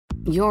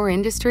Your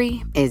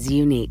industry is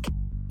unique.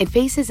 It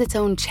faces its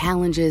own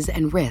challenges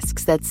and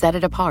risks that set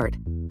it apart.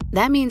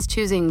 That means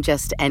choosing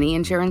just any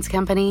insurance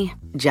company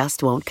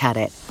just won't cut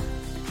it.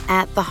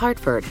 At The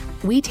Hartford,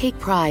 we take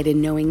pride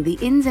in knowing the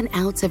ins and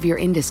outs of your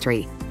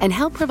industry and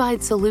help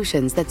provide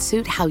solutions that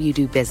suit how you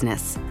do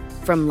business.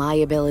 From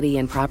liability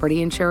and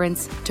property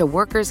insurance to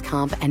workers'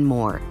 comp and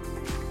more.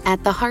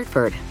 At The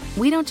Hartford,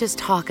 we don't just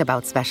talk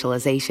about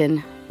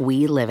specialization,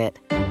 we live it.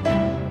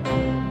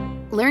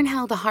 Learn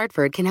how The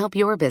Hartford can help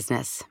your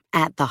business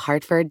at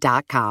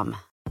thehartford.com.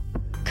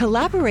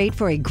 Collaborate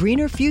for a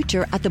greener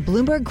future at the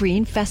Bloomberg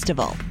Green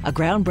Festival, a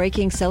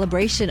groundbreaking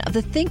celebration of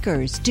the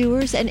thinkers,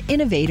 doers, and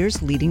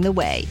innovators leading the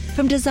way.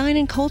 From design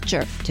and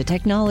culture to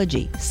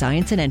technology,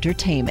 science, and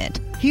entertainment.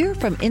 Hear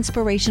from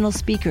inspirational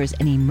speakers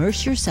and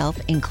immerse yourself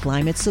in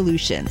climate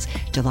solutions.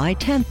 July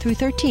 10th through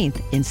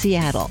 13th in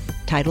Seattle.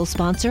 Title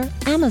sponsor,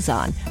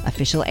 Amazon.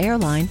 Official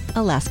airline,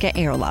 Alaska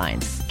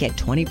Airlines. Get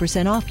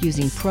 20% off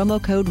using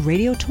promo code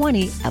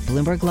radio20 at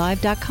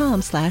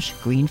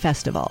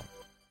bloomberglive.com/greenfestival.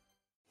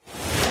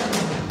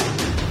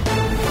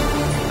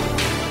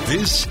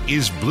 This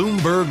is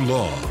Bloomberg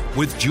Law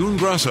with June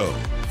Grasso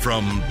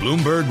from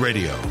Bloomberg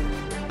Radio.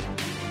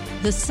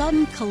 The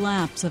sudden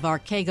collapse of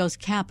Archegos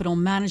Capital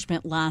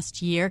Management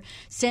last year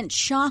sent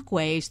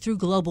shockwaves through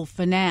global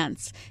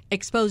finance,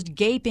 exposed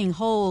gaping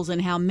holes in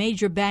how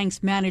major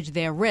banks manage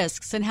their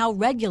risks and how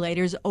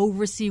regulators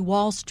oversee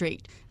Wall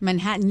Street.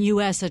 Manhattan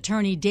U.S.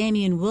 Attorney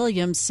Damian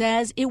Williams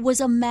says it was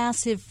a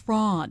massive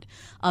fraud,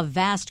 a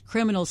vast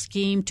criminal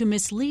scheme to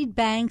mislead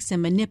banks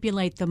and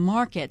manipulate the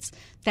markets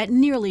that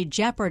nearly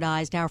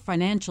jeopardized our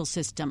financial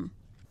system.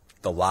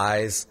 The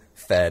lies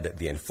fed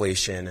the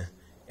inflation,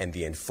 and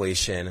the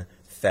inflation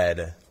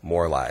fed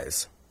more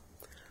lies.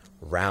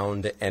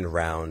 Round and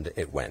round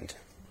it went.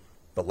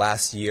 But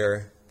last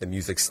year, the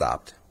music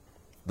stopped.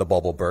 The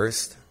bubble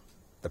burst,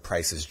 the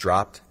prices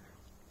dropped,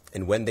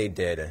 and when they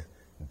did,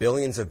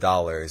 billions of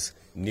dollars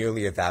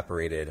nearly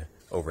evaporated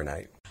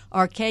overnight.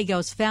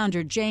 Archegos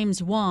founder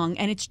James Wong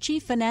and its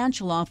chief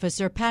financial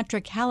officer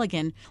Patrick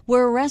Halligan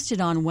were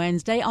arrested on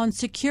Wednesday on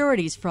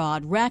securities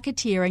fraud,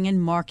 racketeering,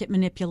 and market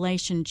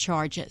manipulation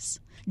charges.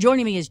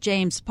 Joining me is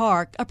James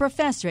Park, a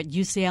professor at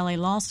UCLA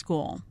Law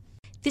School.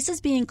 This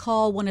is being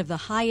called one of the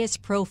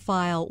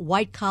highest-profile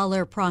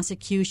white-collar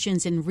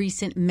prosecutions in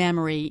recent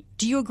memory.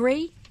 Do you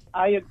agree?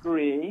 I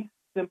agree,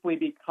 simply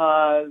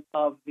because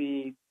of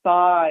the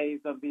size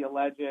of the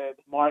alleged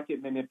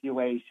market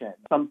manipulation,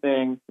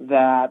 something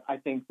that I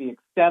think the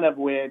extent of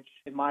which,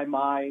 in my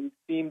mind,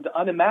 seemed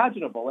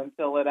unimaginable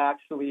until it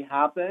actually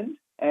happened.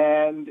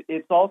 And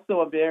it's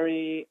also a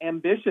very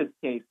ambitious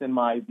case, in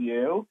my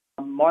view.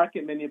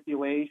 Market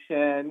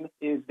manipulation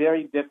is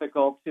very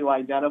difficult to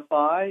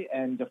identify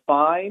and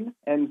define.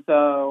 And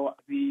so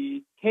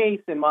the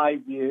case, in my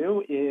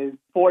view, is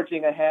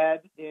forging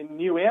ahead in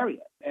new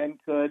areas and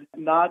could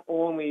not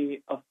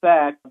only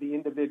affect the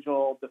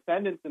individual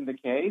defendants in the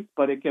case,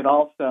 but it could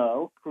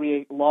also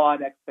create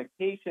flawed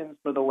expectations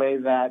for the way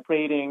that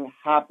trading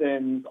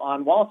happens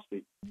on Wall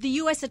Street. The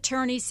U.S.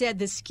 Attorney said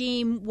the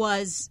scheme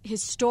was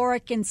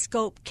historic in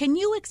scope. Can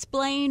you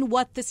explain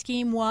what the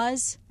scheme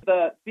was?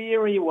 The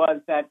theory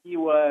was that he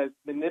was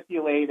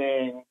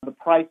manipulating the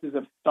prices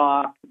of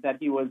stock that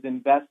he was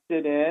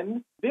invested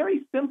in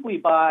very simply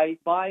by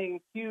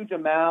buying huge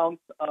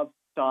amounts of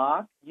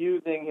stock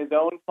using his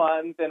own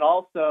funds and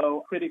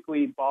also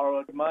critically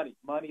borrowed money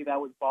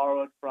that was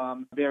borrowed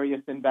from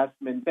various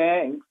investment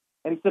banks.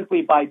 And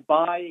simply by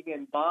buying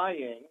and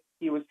buying,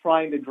 he was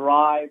trying to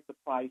drive the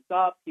price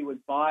up. He was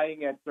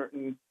buying at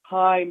certain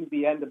times,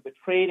 the end of the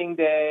trading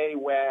day,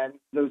 when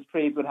those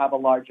trades would have a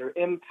larger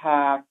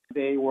impact.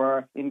 They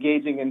were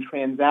engaging in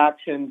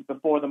transactions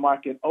before the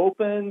market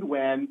opened,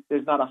 when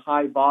there's not a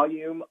high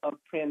volume of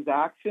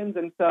transactions.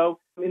 And so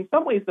in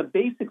some ways, the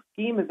basic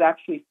scheme is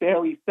actually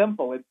fairly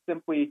simple. It's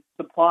simply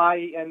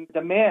supply and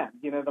demand.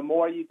 You know, the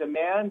more you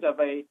demand of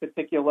a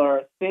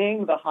particular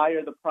thing, the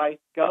higher the price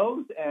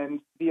goes.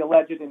 And the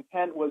alleged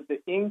intent was to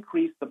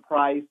increase the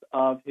price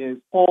of his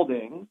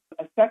holdings.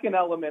 A second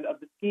element of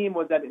the scheme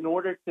was that in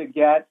order to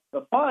get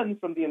the funds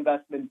from the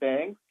investment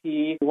banks,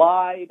 he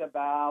lied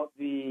about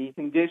the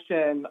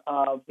condition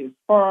of his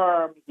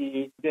firm.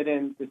 He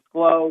didn't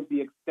disclose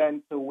the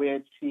extent to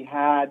which he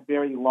had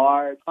very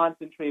large,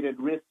 concentrated,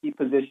 risky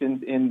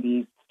positions in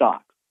these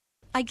stocks.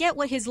 I get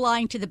what his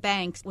lying to the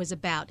banks was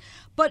about,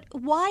 but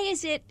why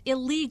is it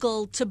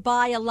illegal to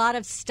buy a lot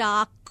of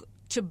stock,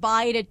 to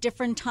buy it at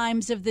different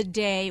times of the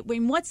day? I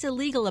mean, what's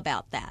illegal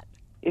about that?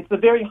 It's a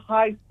very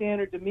high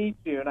standard to meet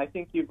you, and I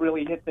think you've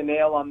really hit the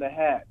nail on the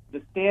head.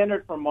 The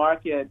standard for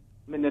market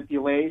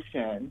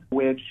manipulation,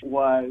 which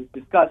was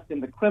discussed in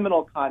the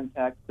criminal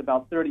context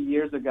about 30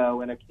 years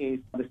ago in a case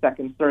the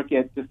Second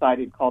Circuit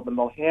decided called the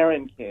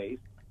Mulherin case,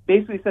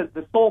 basically says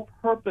the sole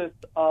purpose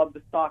of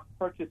the stock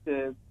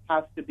purchases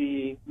has to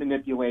be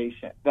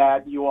manipulation,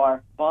 that you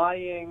are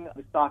buying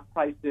the stock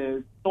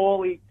prices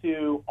solely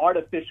to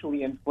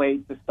artificially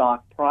inflate the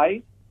stock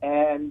price.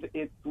 And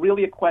it's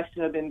really a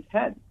question of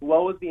intent.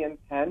 What was the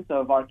intent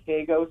of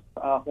Archegos,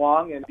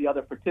 Huang, and the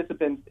other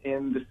participants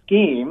in the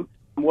scheme?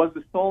 Was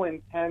the sole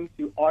intent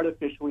to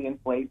artificially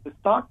inflate the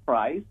stock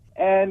price?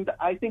 And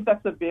I think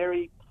that's a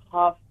very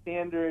tough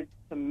standard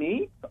to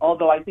meet,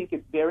 although I think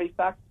it's very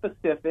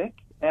fact-specific.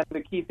 And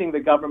the key thing the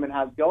government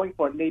has going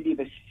for it may be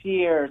the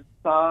sheer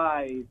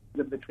size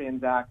of the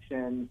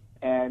transaction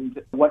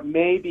and what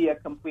may be a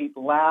complete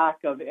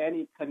lack of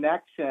any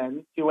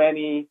connection to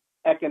any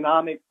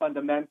economic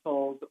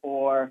fundamentals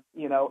or,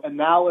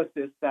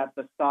 analysis that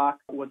the stock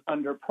was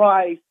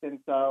underpriced and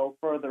so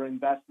further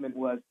investment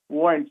was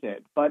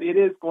warranted. But it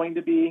is going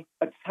to be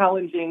a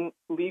challenging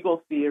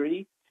legal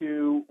theory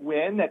to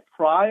win at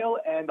trial,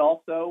 and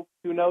also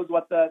who knows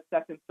what the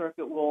Second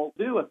Circuit will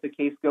do if the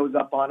case goes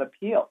up on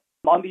appeal.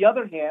 On the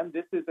other hand,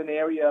 this is an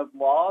area of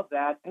law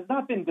that has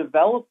not been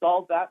developed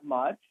all that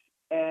much,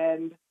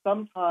 and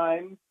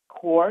sometimes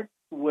courts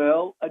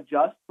will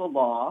adjust the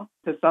law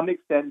to some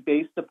extent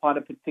based upon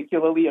a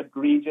particularly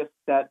egregious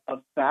set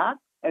of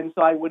facts. And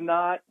so I would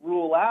not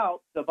rule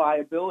out the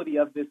viability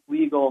of this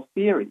legal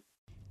theory.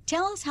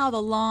 Tell us how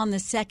the law in the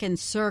Second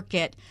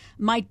Circuit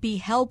might be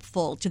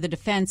helpful to the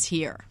defense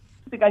here.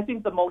 I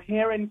think the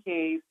Mulherin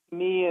case, to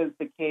me, is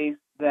the case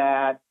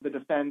that the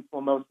defense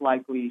will most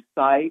likely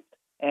cite.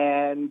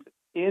 And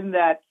in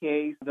that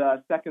case,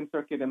 the Second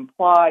Circuit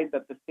implied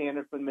that the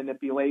standard for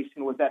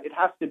manipulation was that it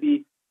has to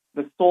be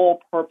the sole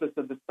purpose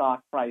of the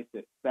stock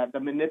prices, that the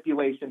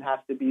manipulation has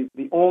to be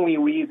the only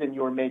reason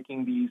you're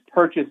making these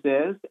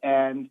purchases.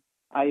 And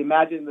I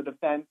imagine the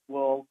defense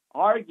will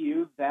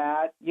argue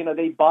that,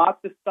 they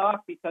bought the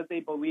stock because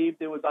they believed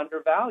it was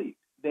undervalued.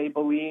 They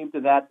believed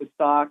that the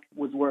stock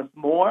was worth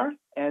more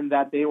and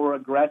that they were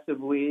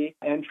aggressively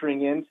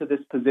entering into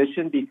this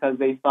position because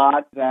they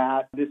thought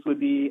that this would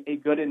be a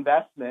good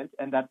investment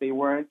and that they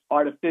weren't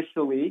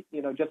artificially,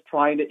 just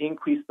trying to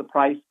increase the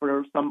price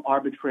for some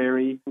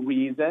arbitrary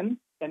reason.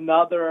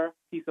 Another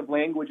piece of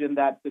language in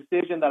that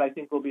decision that I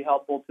think will be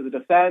helpful to the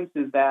defense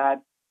is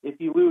that if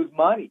you lose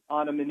money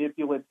on a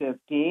manipulative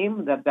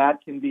scheme, that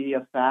can be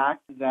a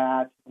fact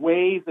that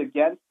weighs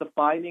against the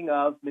finding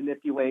of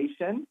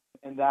manipulation.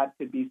 And that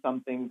could be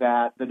something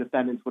that the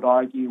defendants would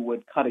argue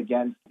would cut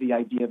against the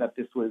idea that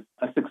this was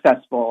a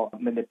successful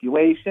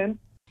manipulation.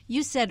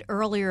 You said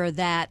earlier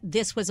that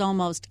this was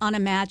almost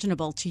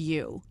unimaginable to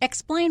you.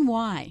 Explain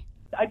why.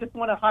 I just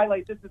want to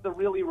highlight this is a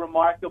really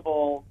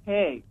remarkable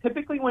case.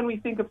 Typically, when we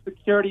think of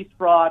securities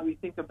fraud, we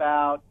think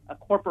about a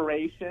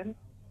corporation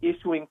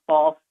issuing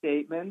false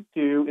statements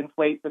to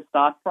inflate the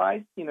stock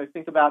price.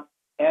 Think about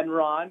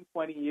Enron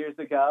 20 years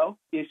ago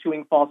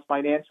issuing false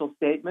financial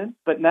statements.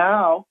 But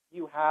now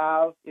you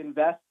have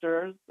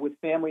investors with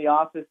family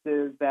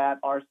offices that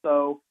are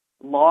so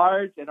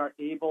large and are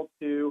able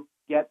to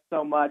get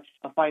so much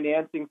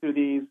financing through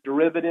these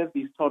derivatives,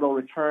 these total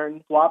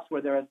return swaps,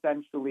 where they're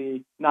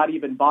essentially not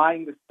even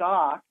buying the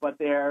stock, but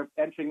they're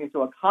entering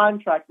into a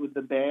contract with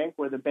the bank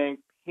where the bank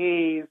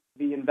pays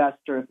the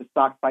investor if the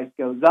stock price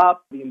goes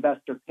up, the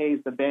investor pays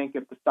the bank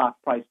if the stock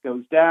price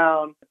goes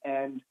down.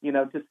 And,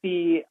 to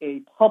see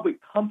a public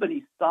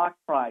company stock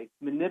price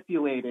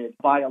manipulated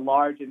by a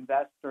large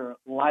investor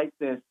like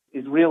this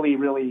is really,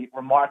 really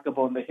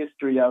remarkable in the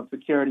history of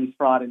securities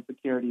fraud and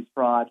securities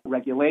fraud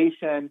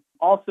regulation.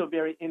 Also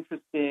very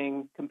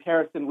interesting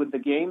comparison with the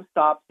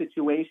GameStop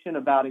situation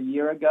about a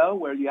year ago,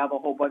 where you have a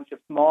whole bunch of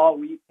small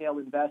retail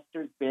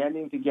investors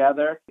banding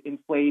together,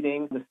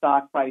 inflating the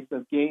stock price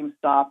of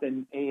GameStop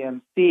and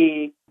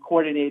AMC,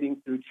 coordinating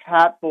through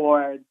chat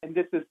boards. And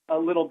this is a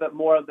little bit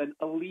more of an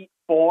elite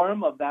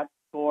form of that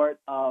sort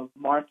of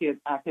market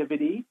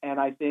activity. And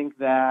I think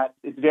that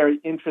it's very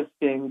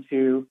interesting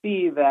to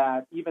see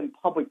that even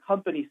public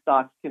company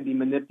stocks can be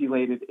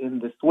manipulated in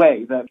this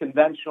way. The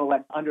conventional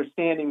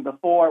understanding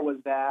before was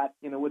that,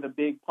 with a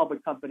big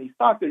public company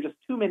stock, there's just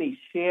too many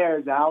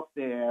shares out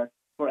there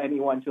for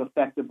anyone to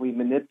effectively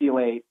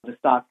manipulate the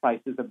stock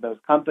prices of those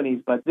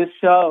companies. But this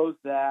shows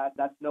that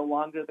that's no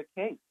longer the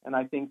case. And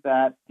I think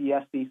that the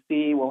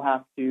SEC will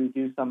have to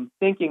do some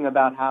thinking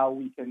about how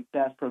we can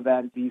best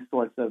prevent these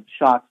sorts of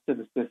shocks to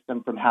the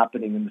system from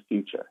happening in the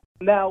future.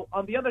 Now,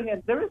 on the other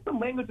hand, there is some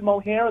language in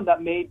Mulherin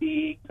that may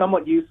be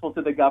somewhat useful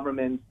to the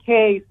government's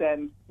case.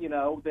 And,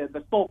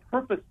 the sole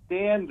purpose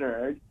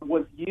standard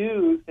was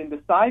used in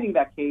deciding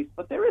that case.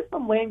 But there is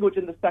some language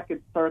in the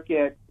Second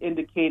Circuit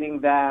indicating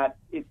that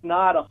it's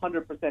not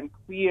 100%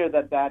 clear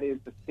that is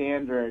the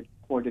standard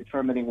for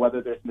determining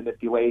whether there's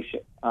manipulation.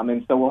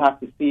 And so we'll have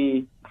to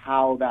see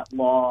how that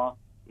law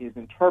is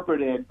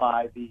interpreted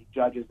by the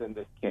judges in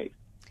this case.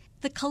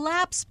 The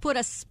collapse put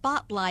a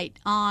spotlight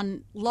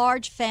on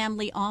large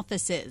family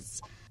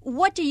offices.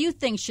 What do you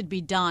think should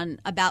be done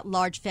about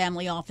large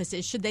family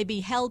offices? Should they be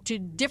held to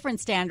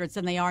different standards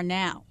than they are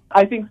now?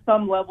 I think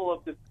some level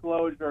of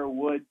disclosure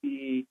would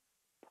be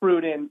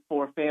prudent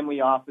for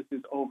family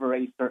offices over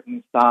a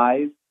certain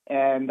size.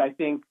 And I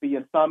think the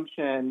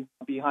assumption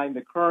behind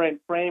the current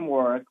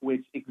framework,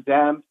 which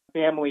exempts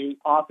family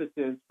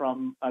offices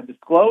from a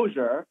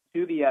disclosure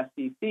to the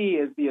SEC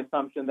is the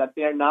assumption that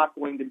they're not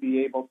going to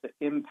be able to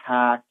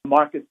impact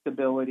market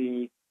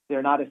stability.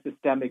 They're not a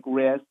systemic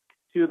risk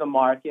to the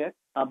market.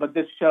 But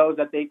this shows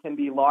that they can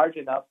be large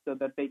enough so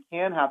that they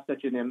can have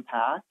such an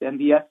impact. And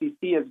the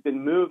SEC has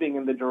been moving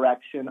in the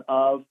direction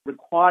of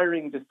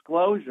requiring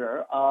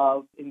disclosure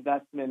of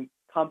investment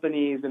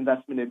companies,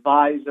 investment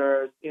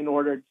advisors, in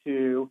order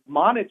to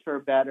monitor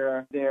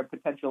better their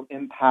potential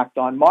impact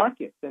on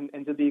markets. And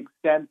to the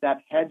extent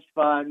that hedge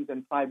funds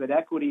and private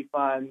equity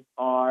funds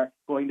are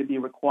going to be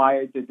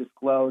required to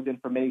disclose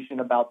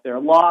information about their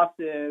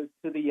losses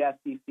to the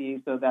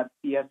SEC so that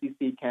the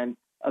SEC can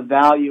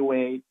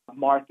evaluate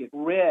market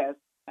risk,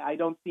 I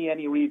don't see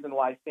any reason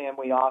why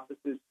family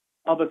offices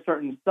of a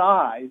certain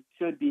size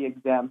should be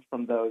exempt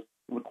from those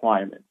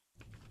requirements.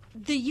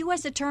 The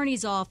U.S.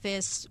 Attorney's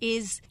Office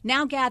is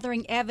now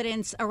gathering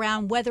evidence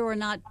around whether or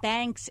not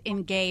banks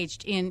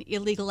engaged in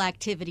illegal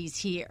activities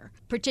here,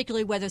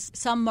 particularly whether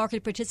some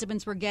market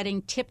participants were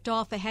getting tipped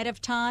off ahead of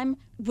time.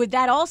 Would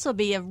that also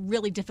be a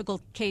really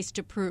difficult case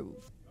to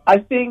prove? I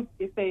think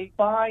if they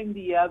find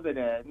the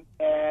evidence,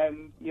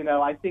 and,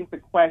 I think the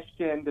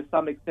question to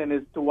some extent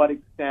is to what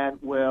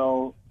extent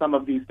will some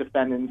of these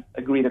defendants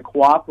agree to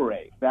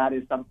cooperate. That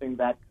is something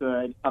that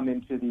could come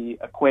into the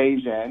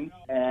equation.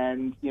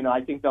 And,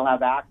 I think they'll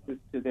have access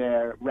to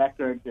their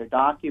records, their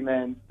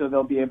documents, so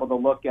they'll be able to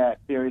look at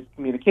various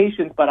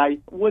communications. But I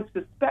would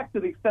suspect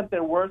to the extent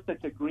there were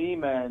such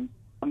agreements,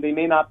 they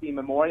may not be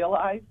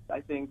memorialized.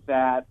 I think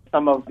that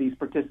some of these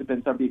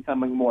participants are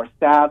becoming more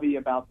savvy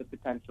about the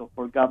potential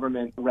for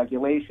government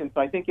regulation.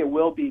 So I think it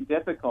will be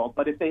difficult.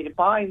 But if they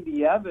find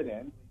the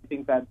evidence, I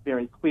think that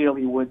very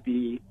clearly would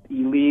be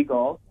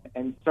illegal.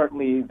 And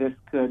certainly this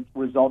could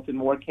result in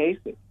more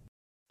cases.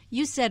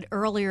 You said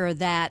earlier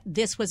that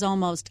this was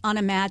almost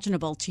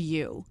unimaginable to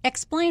you.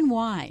 Explain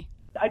why.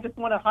 I just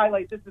want to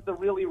highlight this is a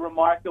really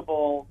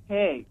remarkable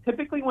case.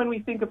 Typically, when we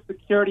think of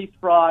securities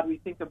fraud, we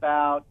think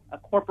about a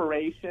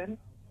corporation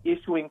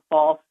issuing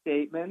false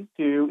statements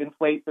to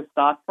inflate the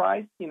stock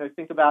price.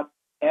 Think about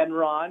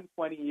Enron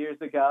 20 years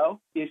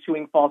ago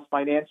issuing false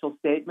financial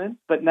statements.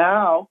 But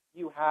now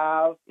you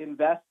have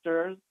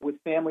investors with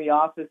family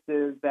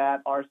offices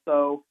that are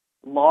so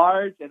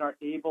large and are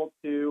able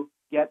to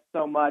get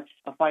so much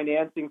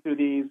financing through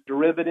these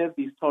derivatives,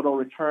 these total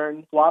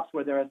return swaps,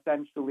 where they're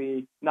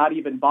essentially not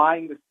even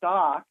buying the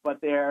stock, but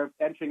they're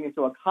entering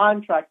into a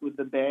contract with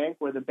the bank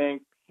where the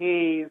bank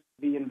pays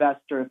the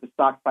investor if the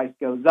stock price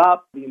goes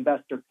up, the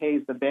investor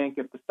pays the bank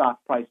if the stock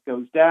price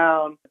goes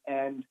down.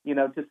 And,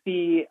 to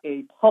see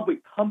a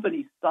public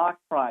company stock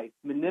price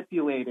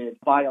manipulated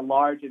by a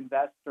large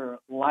investor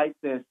like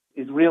this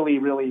is really,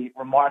 really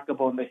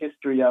remarkable in the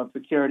history of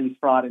securities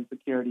fraud and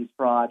securities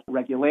fraud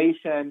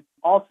regulation.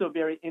 Also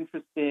very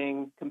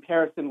interesting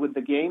comparison with the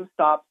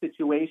GameStop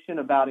situation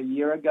about a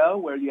year ago,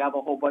 where you have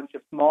a whole bunch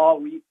of small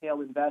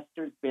retail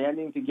investors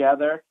banding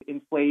together,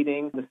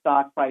 inflating the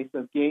stock price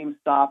of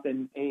GameStop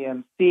and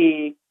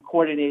AMC,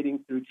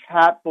 coordinating through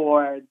chat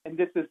boards. And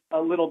this is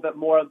a little bit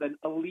more of an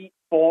elite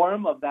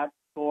form of that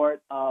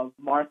sort of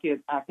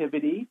market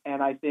activity.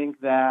 And I think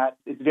that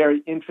it's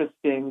very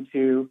interesting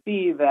to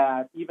see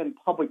that even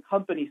public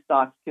company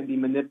stocks can be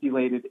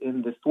manipulated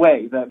in this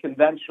way. The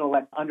conventional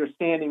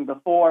understanding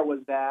before was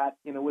that,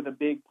 with a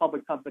big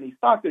public company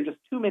stock, there are just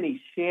too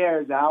many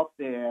shares out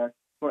there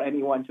for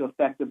anyone to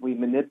effectively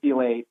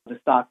manipulate the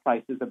stock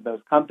prices of those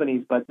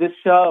companies. But this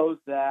shows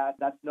that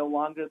that's no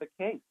longer the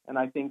case. And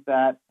I think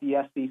that the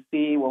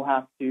SEC will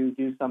have to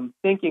do some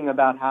thinking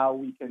about how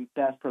we can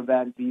best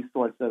prevent these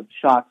sorts of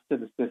shocks to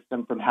the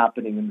system from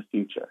happening in the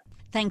future.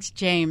 Thanks,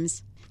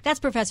 James. That's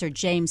Professor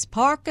James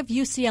Park of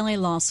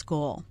UCLA Law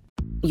School.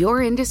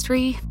 Your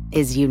industry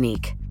is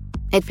unique.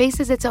 It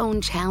faces its own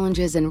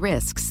challenges and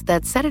risks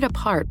that set it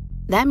apart.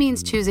 That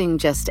means choosing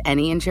just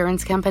any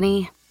insurance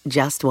company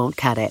just won't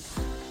cut it.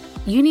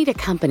 You need a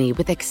company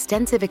with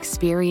extensive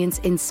experience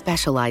in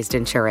specialized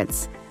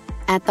insurance.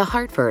 At The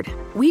Hartford,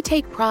 we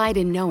take pride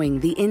in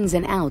knowing the ins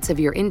and outs of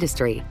your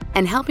industry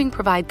and helping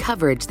provide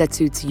coverage that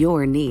suits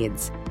your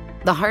needs.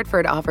 The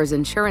Hartford offers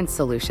insurance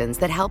solutions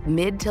that help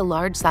mid to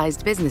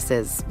large-sized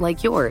businesses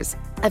like yours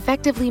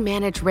effectively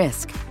manage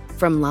risk,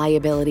 from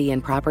liability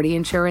and property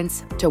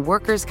insurance to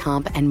workers'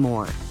 comp and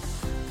more.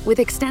 With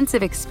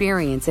extensive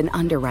experience in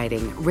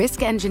underwriting,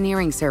 risk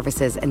engineering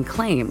services, and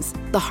claims,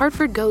 The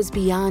Hartford goes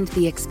beyond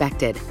the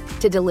expected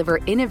to deliver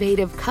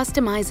innovative,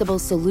 customizable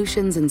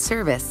solutions and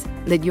service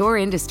that your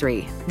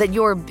industry, that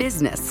your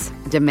business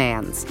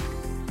demands.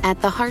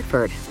 At The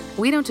Hartford,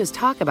 we don't just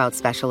talk about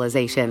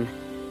specialization,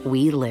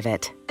 we live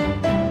it.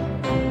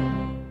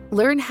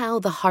 Learn how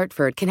The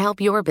Hartford can help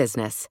your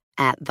business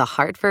at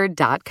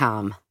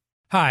thehartford.com.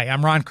 Hi,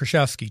 I'm Ron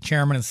Kraszewski,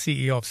 Chairman and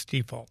CEO of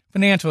Stifel.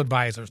 Financial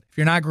advisors, if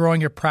you're not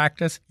growing your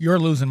practice, you're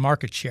losing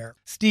market share.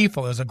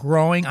 Stifel is a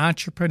growing,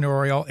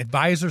 entrepreneurial,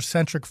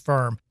 advisor-centric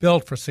firm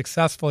built for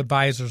successful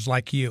advisors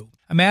like you.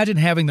 Imagine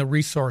having the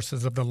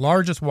resources of the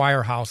largest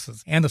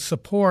wirehouses and the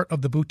support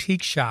of the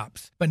boutique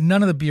shops, but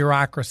none of the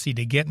bureaucracy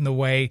to get in the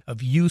way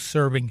of you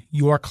serving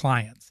your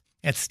clients.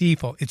 At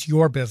Stifel, it's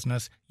your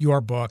business,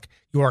 your book,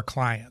 your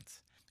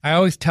clients. I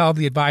always tell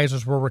the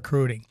advisors we're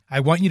recruiting, I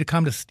want you to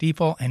come to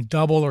Stifel and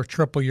double or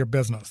triple your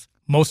business.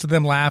 Most of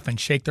them laugh and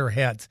shake their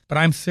heads, but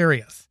I'm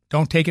serious.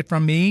 Don't take it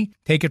from me.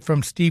 Take it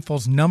from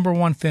Stifel's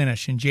 #1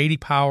 finish in J.D.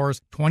 Power's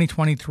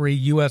 2023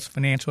 U.S.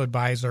 Financial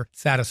Advisor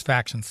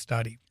Satisfaction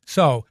Study.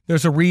 So,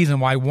 there's a reason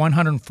why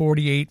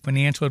 148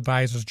 financial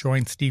advisors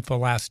joined Stifel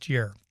last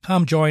year.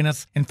 Come join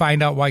us and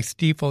find out why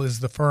Stifel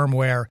is the firm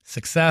where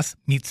success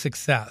meets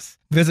success.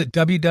 Visit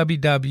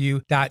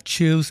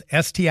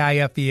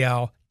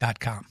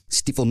www.choosestifel.com.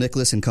 Stifel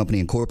Nicholas and Company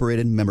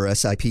Incorporated, member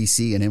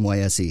SIPC and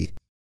NYSE.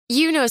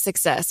 You know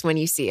success when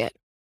you see it.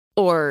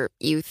 Or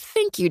you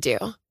think you do.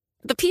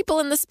 The people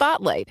in the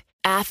spotlight,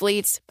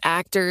 athletes,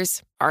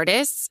 actors,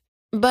 artists.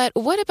 But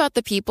what about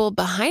the people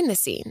behind the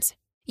scenes?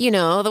 You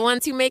know, the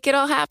ones who make it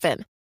all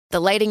happen. The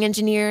lighting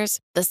engineers,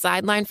 the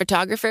sideline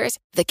photographers,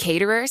 the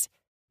caterers.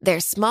 They're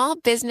small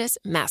business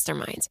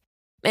masterminds.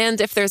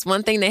 And if there's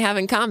one thing they have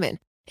in common,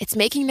 it's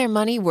making their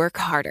money work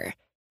harder.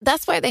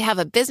 That's why they have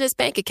a business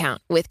bank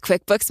account with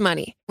QuickBooks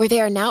Money, where they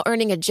are now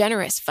earning a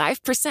generous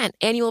 5%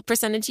 annual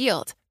percentage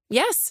yield.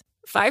 Yes,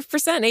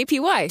 5%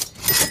 APY.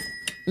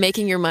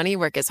 Making your money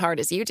work as hard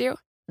as you do?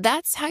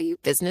 That's how you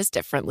business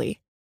differently.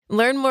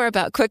 Learn more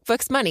about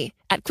QuickBooks Money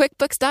at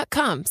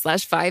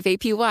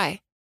quickbooks.com/5APY.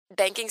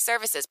 Banking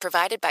services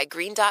provided by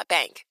Green Dot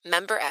Bank,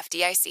 member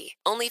FDIC.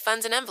 Only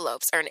funds and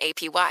envelopes earn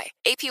APY.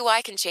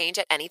 APY can change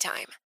at any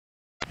time.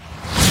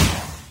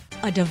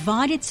 A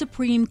divided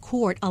Supreme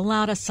Court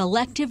allowed a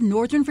selective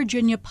Northern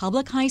Virginia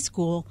public high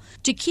school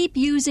to keep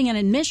using an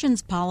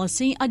admissions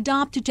policy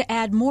adopted to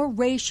add more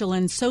racial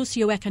and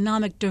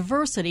socioeconomic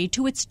diversity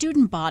to its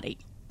student body.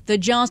 The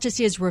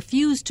justices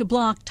refused to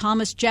block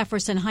Thomas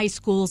Jefferson High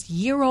School's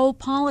year-old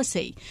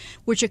policy,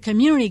 which a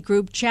community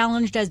group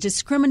challenged as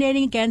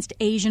discriminating against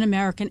Asian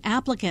American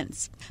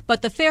applicants.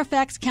 But the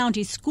Fairfax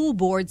County School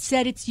Board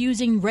said it's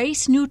using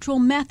race-neutral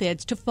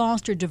methods to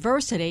foster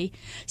diversity,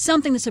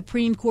 something the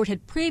Supreme Court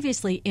had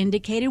previously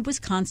indicated was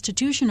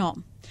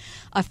constitutional.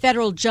 A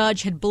federal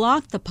judge had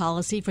blocked the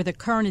policy for the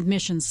current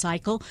admissions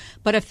cycle,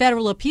 but a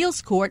federal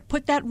appeals court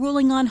put that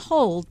ruling on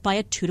hold by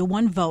a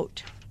 2-1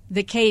 vote.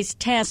 The case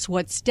tests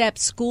what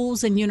steps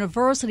schools and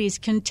universities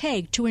can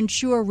take to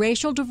ensure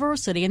racial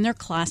diversity in their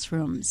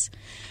classrooms.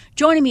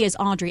 Joining me is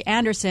Audrey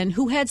Anderson,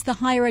 who heads the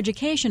higher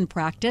education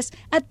practice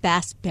at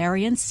Bass,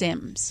 Berry &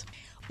 Sims.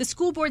 The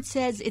school board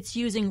says it's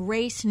using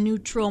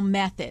race-neutral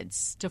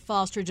methods to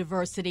foster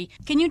diversity.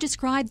 Can you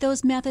describe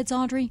those methods,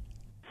 Audrey?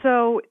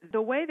 So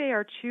the way they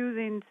are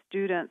choosing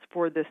students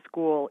for this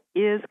school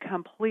is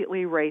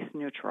completely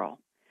race-neutral.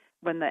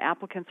 When the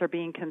applicants are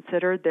being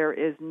considered, there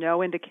is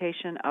no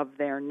indication of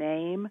their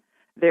name,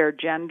 their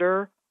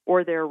gender,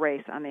 or their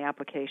race on the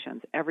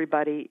applications.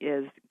 Everybody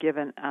is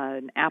given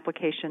an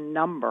application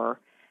number,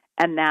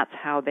 and that's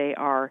how they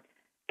are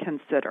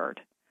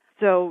considered.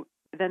 So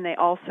then they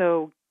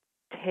also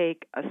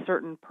take a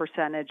certain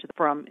percentage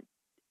from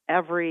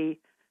every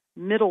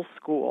middle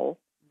school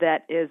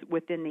that is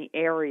within the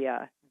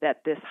area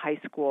that this high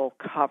school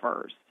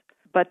covers.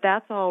 But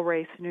that's all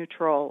race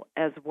neutral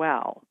as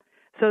well.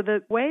 So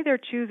the way they're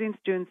choosing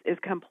students is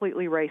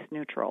completely race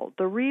neutral.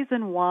 The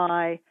reason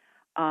why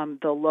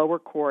the lower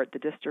court, the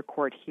district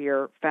court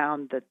here,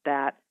 found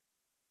that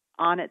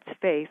on its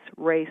face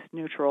race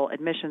neutral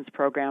admissions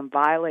program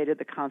violated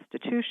the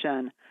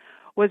Constitution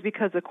was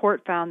because the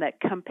court found that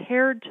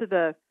compared to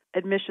the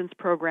admissions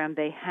program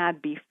they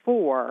had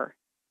before,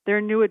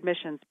 their new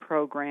admissions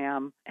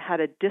program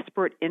had a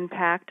disparate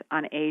impact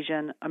on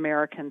Asian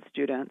American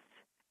students.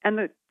 And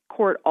the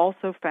court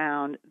also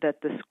found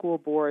that the school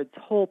board's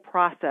whole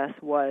process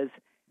was,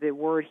 the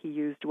word he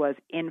used was,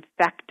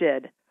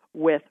 infected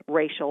with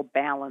racial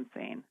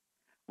balancing,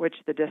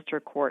 which the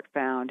district court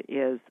found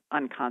is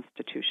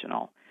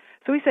unconstitutional.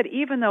 So he said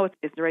even though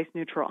it's race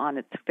neutral on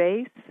its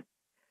face,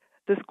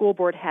 the school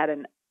board had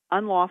an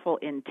unlawful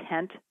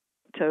intent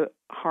to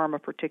harm a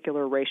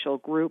particular racial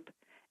group,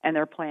 and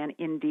their plan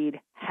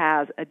indeed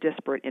has a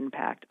disparate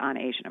impact on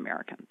Asian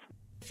Americans.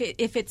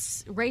 If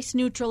it's race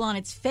neutral on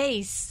its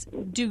face,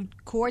 do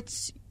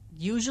courts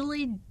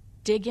usually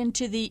dig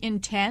into the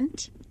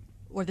intent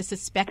or the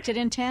suspected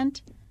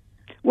intent?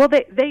 Well,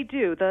 they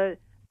do.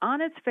 On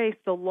its face,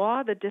 the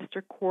law the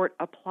district court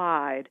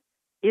applied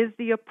is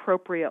the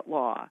appropriate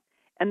law,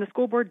 and the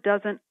school board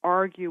doesn't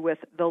argue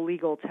with the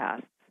legal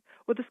tests.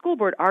 What the school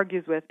board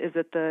argues with is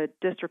that the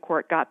district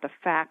court got the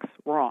facts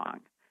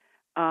wrong,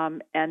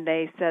 and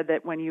they said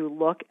that when you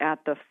look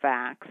at the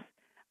facts,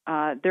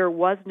 there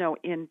was no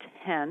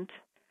intent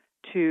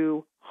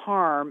to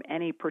harm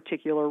any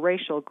particular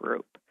racial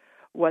group.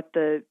 What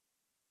the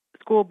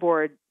school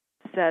board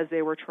says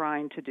they were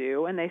trying to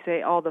do, and they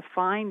say all the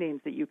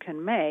findings that you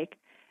can make,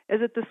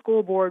 is that the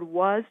school board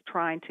was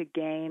trying to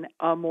gain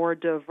a more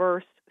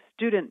diverse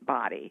student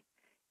body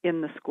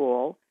in the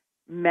school,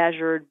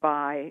 measured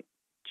by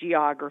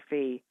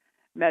geography,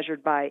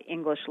 measured by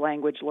English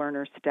language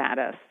learner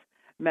status,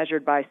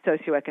 measured by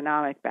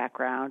socioeconomic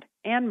background,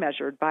 and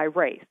measured by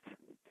race.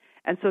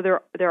 And so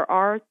there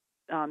are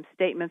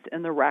statements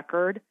in the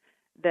record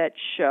that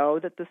show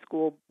that the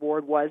school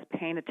board was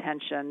paying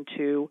attention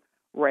to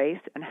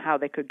race and how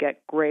they could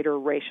get greater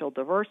racial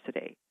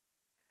diversity.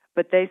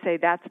 But they say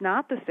that's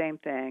not the same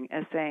thing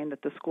as saying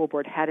that the school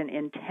board had an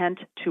intent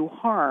to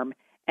harm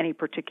any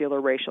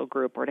particular racial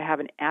group or to have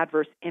an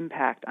adverse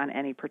impact on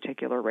any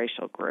particular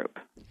racial group.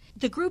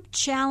 The group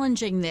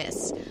challenging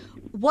this,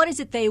 what is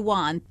it they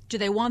want? Do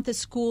they want the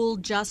school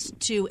just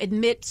to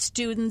admit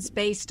students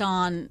based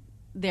on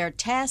their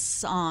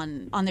tests,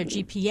 on their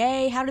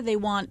GPA? How do they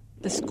want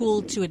the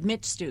school to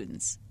admit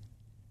students?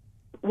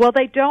 Well,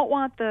 they don't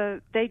want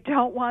the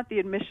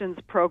admissions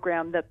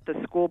program that the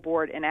school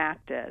board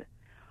enacted.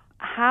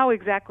 How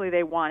exactly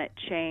they want it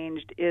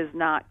changed is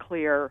not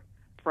clear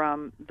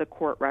from the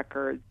court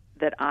records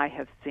that I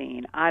have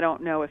seen. I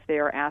don't know if they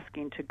are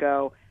asking to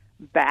go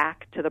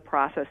back to the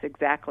process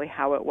exactly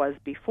how it was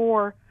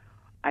before.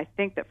 I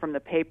think that from the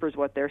papers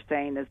what they're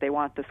saying is they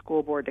want the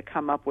school board to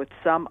come up with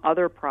some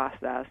other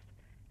process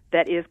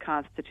that is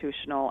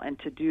constitutional and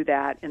to do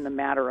that in the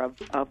matter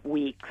of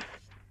weeks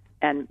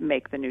and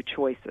make the new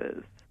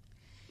choices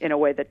in a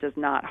way that does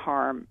not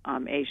harm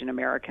Asian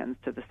Americans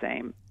to the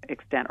same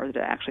extent or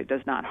that actually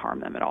does not harm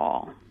them at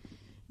all.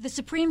 The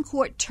Supreme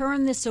Court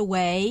turned this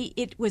away.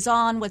 It was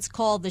on what's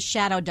called the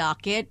shadow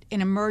docket,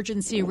 an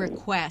emergency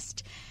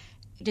request.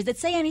 Does it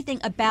say anything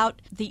about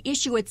the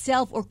issue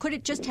itself, or could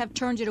it just have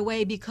turned it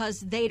away because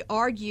they'd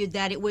argued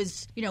that it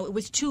was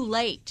too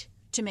late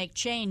to make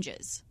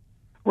changes?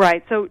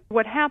 Right. So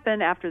what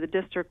happened after the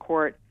district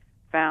court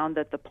found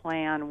that the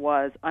plan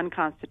was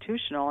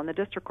unconstitutional, and the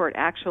district court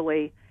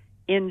actually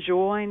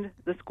enjoined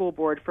the school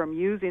board from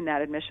using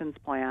that admissions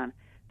plan,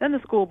 then the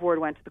school board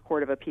went to the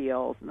Court of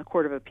Appeals, and the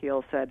Court of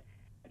Appeals said,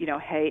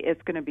 hey,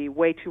 it's going to be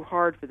way too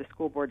hard for the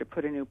school board to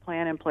put a new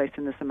plan in place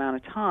in this amount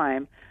of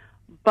time.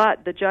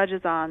 But the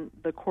judges on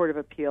the Court of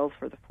Appeals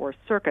for the Fourth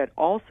Circuit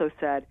also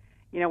said,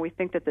 we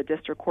think that the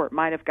district court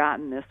might have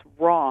gotten this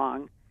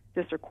wrong.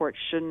 District court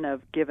shouldn't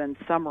have given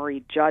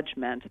summary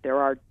judgment. There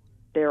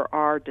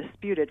are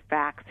disputed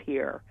facts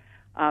here,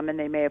 and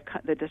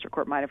the district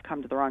court might have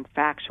come to the wrong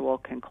factual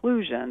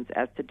conclusions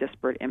as to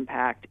disparate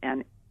impact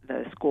and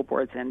the school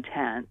board's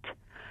intent.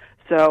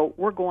 So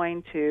we're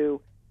going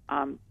to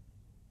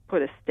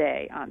put a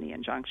stay on the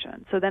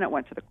injunction. So then it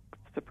went to the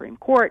Supreme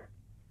Court,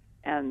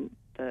 and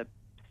the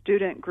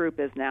student group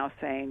is now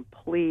saying,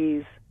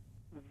 please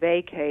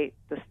vacate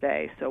the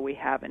stay so we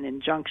have an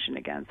injunction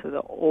again so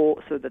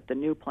that the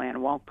new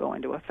plan won't go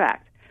into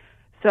effect.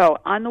 So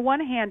on the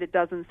one hand, it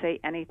doesn't say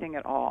anything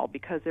at all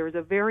because there is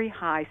a very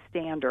high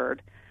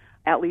standard,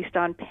 at least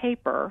on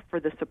paper, for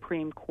the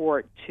Supreme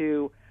Court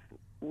to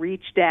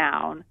reach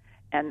down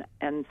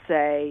and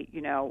say,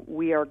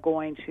 we are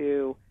going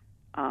to,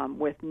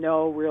 with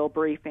no real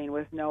briefing,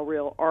 with no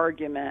real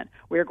argument,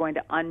 we're going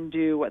to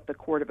undo what the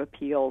Court of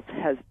Appeals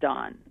has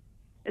done.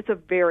 It's a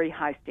very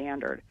high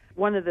standard.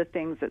 One of the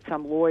things that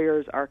some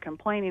lawyers are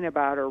complaining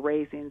about or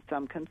raising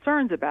some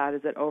concerns about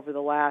is that over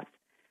the last,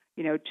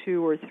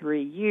 2 or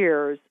 3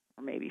 years,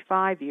 or maybe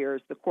 5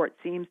 years, the court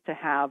seems to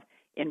have,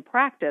 in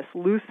practice,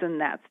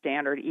 loosened that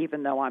standard,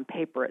 even though on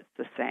paper it's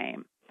the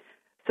same.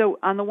 So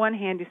on the one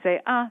hand, you say,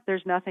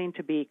 there's nothing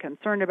to be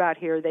concerned about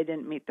here. They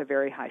didn't meet the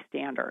very high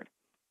standard.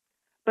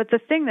 But the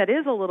thing that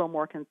is a little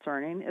more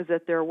concerning is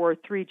that there were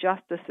 3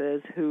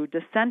 justices who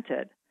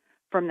dissented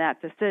from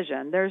that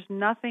decision. There's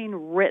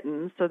nothing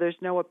written, so there's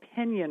no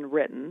opinion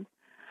written,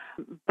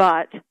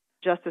 but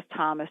Justice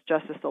Thomas,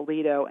 Justice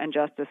Alito, and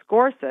Justice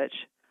Gorsuch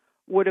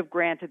would have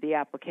granted the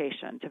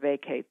application to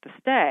vacate the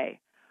stay,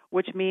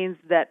 which means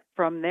that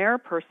from their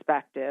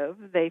perspective,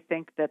 they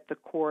think that the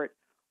court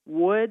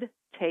would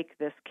take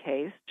this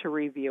case to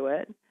review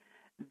it,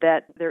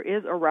 that there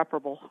is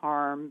irreparable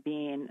harm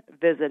being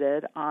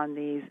visited on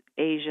these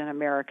Asian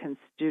American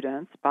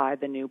students by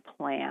the new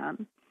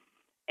plan,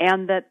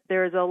 and that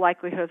there's a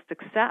likelihood of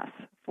success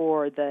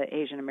for the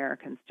Asian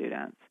American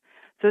students.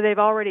 So they've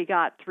already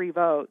got 3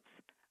 votes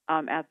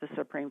at the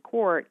Supreme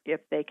Court if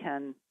they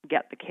can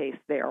get the case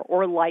there,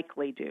 or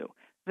likely do.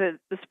 The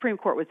Supreme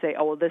Court would say,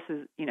 this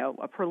is,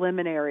 a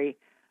preliminary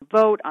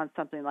vote on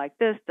something like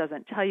this,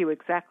 doesn't tell you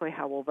exactly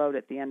how we'll vote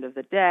at the end of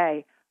the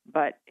day,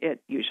 but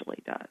it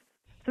usually does.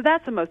 So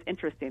that's the most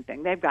interesting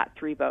thing. They've got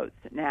 3 votes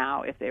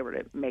now if they were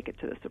to make it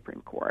to the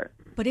Supreme Court.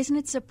 But isn't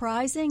it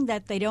surprising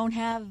that they don't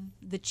have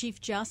the Chief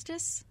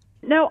Justice?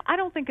 No, I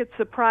don't think it's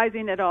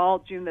surprising at all,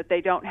 June, that they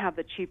don't have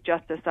the Chief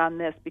Justice on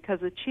this, because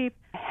the Chief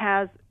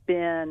has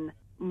been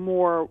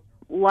more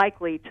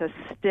likely to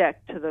stick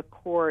to the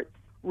court's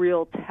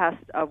real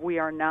test of we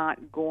are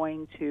not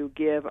going to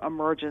give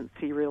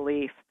emergency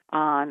relief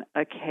on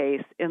a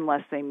case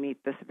unless they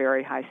meet this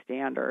very high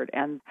standard.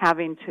 And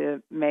having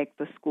to make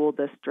the school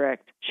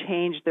district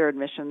change their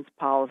admissions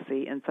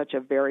policy in such a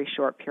very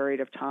short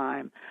period of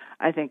time,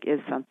 I think is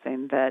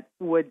something that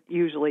would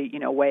usually,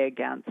 weigh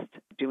against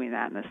doing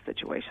that in a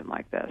situation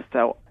like this.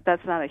 So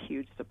that's not a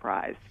huge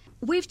surprise.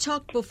 We've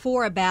talked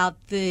before about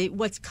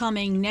what's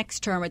coming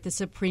next term at the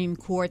Supreme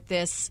Court,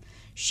 this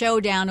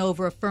showdown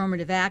over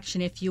affirmative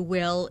action, if you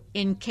will,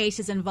 in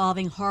cases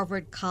involving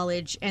Harvard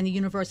College and the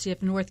University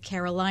of North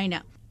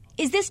Carolina.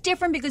 Is this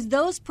different because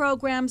those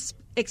programs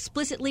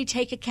explicitly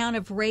take account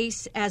of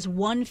race as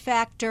one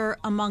factor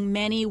among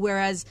many,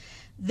 whereas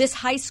this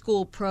high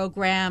school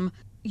program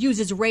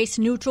uses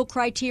race-neutral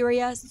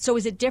criteria? So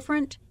is it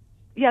different?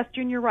 Yes,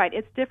 June, you're right.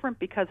 It's different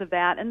because of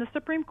that. And the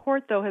Supreme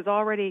Court, though, has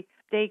already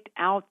staked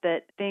out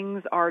that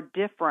things are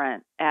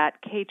different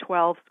at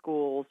K-12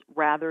 schools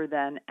rather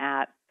than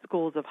at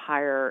schools of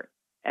higher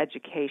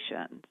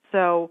education.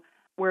 So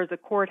whereas the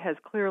court has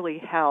clearly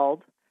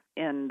held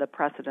in the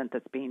precedent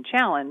that's being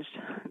challenged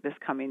this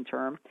coming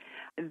term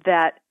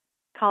that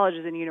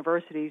colleges and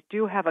universities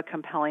do have a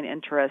compelling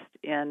interest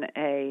in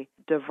a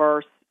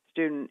diverse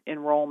student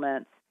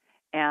enrollment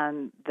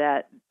and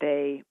that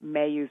they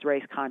may use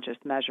race-conscious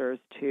measures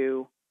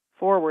to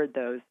forward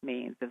those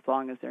means as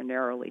long as they're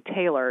narrowly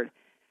tailored.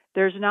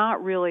 There's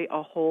not really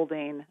a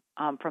holding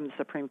from the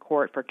Supreme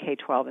Court for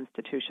K-12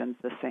 institutions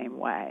the same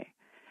way.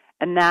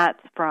 And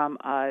that's from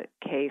a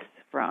case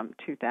from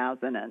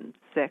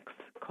 2006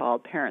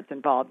 called Parents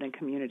Involved in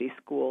Community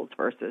Schools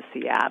versus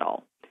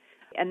Seattle.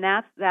 And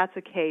that's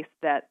a case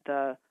that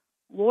the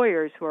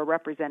lawyers who are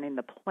representing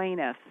the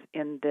plaintiffs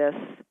in this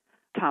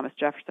Thomas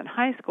Jefferson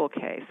High School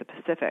case, the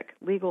Pacific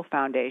Legal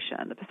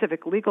Foundation. The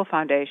Pacific Legal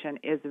Foundation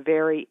is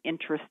very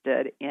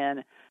interested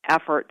in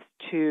efforts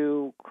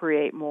to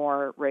create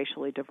more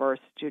racially diverse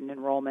student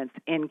enrollments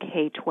in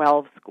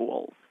K-12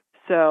 schools.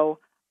 So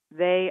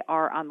they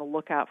are on the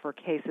lookout for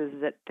cases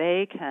that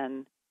they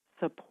can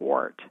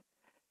support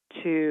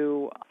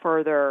to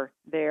further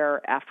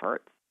their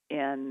efforts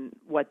in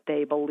what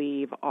they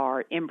believe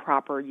are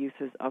improper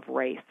uses of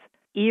race.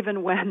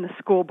 Even when the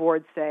school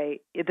boards say,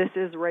 this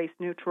is race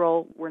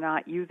neutral, we're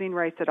not using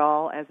race at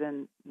all, as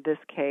in this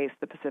case,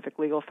 the Pacific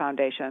Legal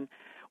Foundation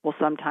will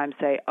sometimes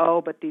say,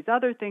 oh, but these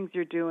other things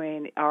you're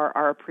doing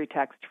are a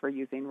pretext for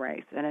using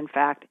race. And in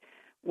fact,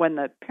 when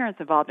the Parents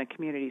Involved in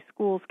Community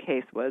Schools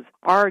case was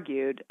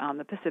argued,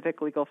 the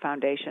Pacific Legal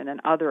Foundation and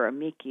other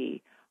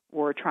amici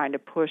were trying to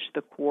push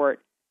the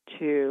court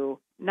to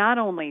not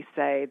only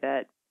say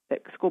that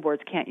school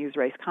boards can't use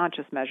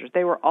race-conscious measures,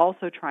 they were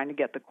also trying to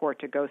get the court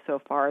to go so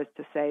far as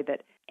to say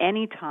that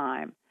any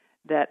time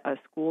that a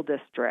school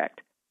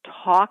district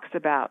talks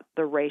about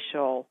the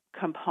racial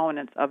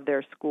components of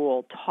their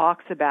school,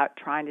 talks about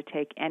trying to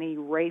take any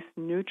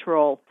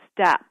race-neutral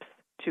steps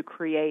to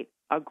create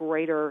a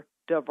greater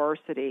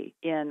diversity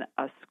in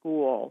a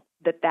school,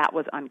 that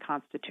was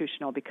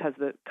unconstitutional because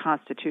the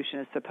Constitution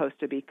is supposed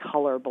to be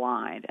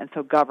colorblind, and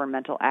so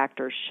governmental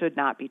actors should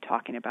not be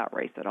talking about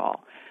race at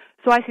all.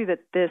 So I see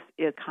that this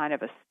is kind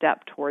of a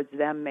step towards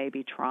them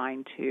maybe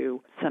trying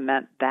to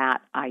cement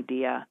that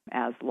idea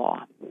as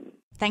law.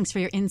 Thanks for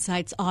your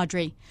insights,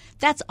 Audrey.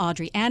 That's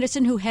Audrey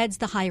Anderson, who heads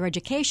the higher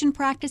education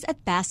practice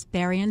at Bass,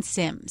 Berry &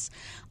 Sims.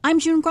 I'm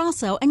June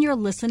Grosso, and you're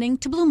listening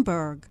to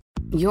Bloomberg.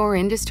 Your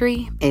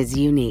industry is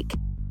unique.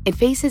 It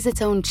faces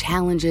its own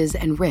challenges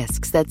and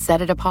risks that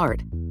set it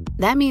apart.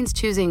 That means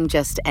choosing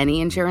just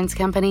any insurance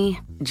company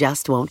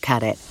just won't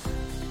cut it.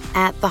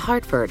 At The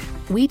Hartford,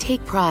 we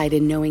take pride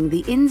in knowing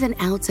the ins and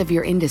outs of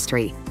your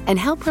industry and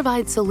help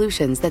provide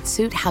solutions that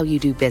suit how you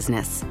do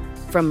business.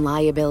 From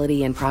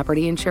liability and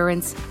property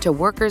insurance to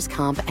workers'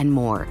 comp and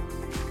more.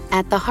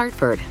 At The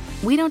Hartford,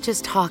 we don't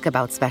just talk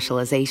about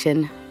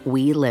specialization,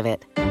 we live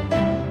it.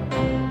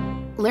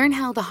 Learn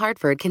how The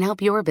Hartford can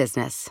help your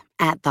business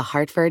at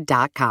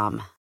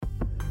thehartford.com.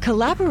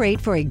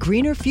 Collaborate for a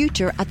greener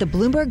future at the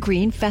Bloomberg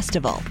Green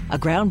Festival, a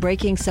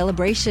groundbreaking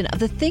celebration of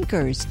the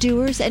thinkers,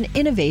 doers, and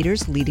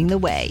innovators leading the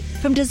way.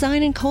 From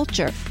design and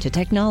culture to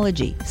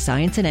technology,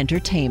 science, and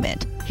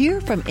entertainment. Hear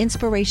from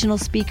inspirational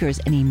speakers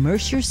and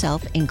immerse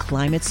yourself in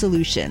climate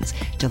solutions.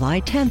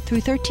 July 10th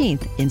through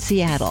 13th in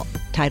Seattle.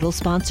 Title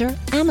sponsor,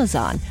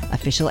 Amazon.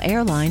 Official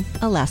airline,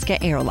 Alaska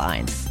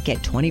Airlines. Get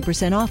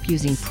 20% off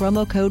using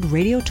promo code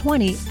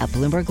RADIO20 at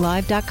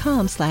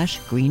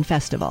BloombergLive.com/Green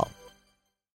Festival.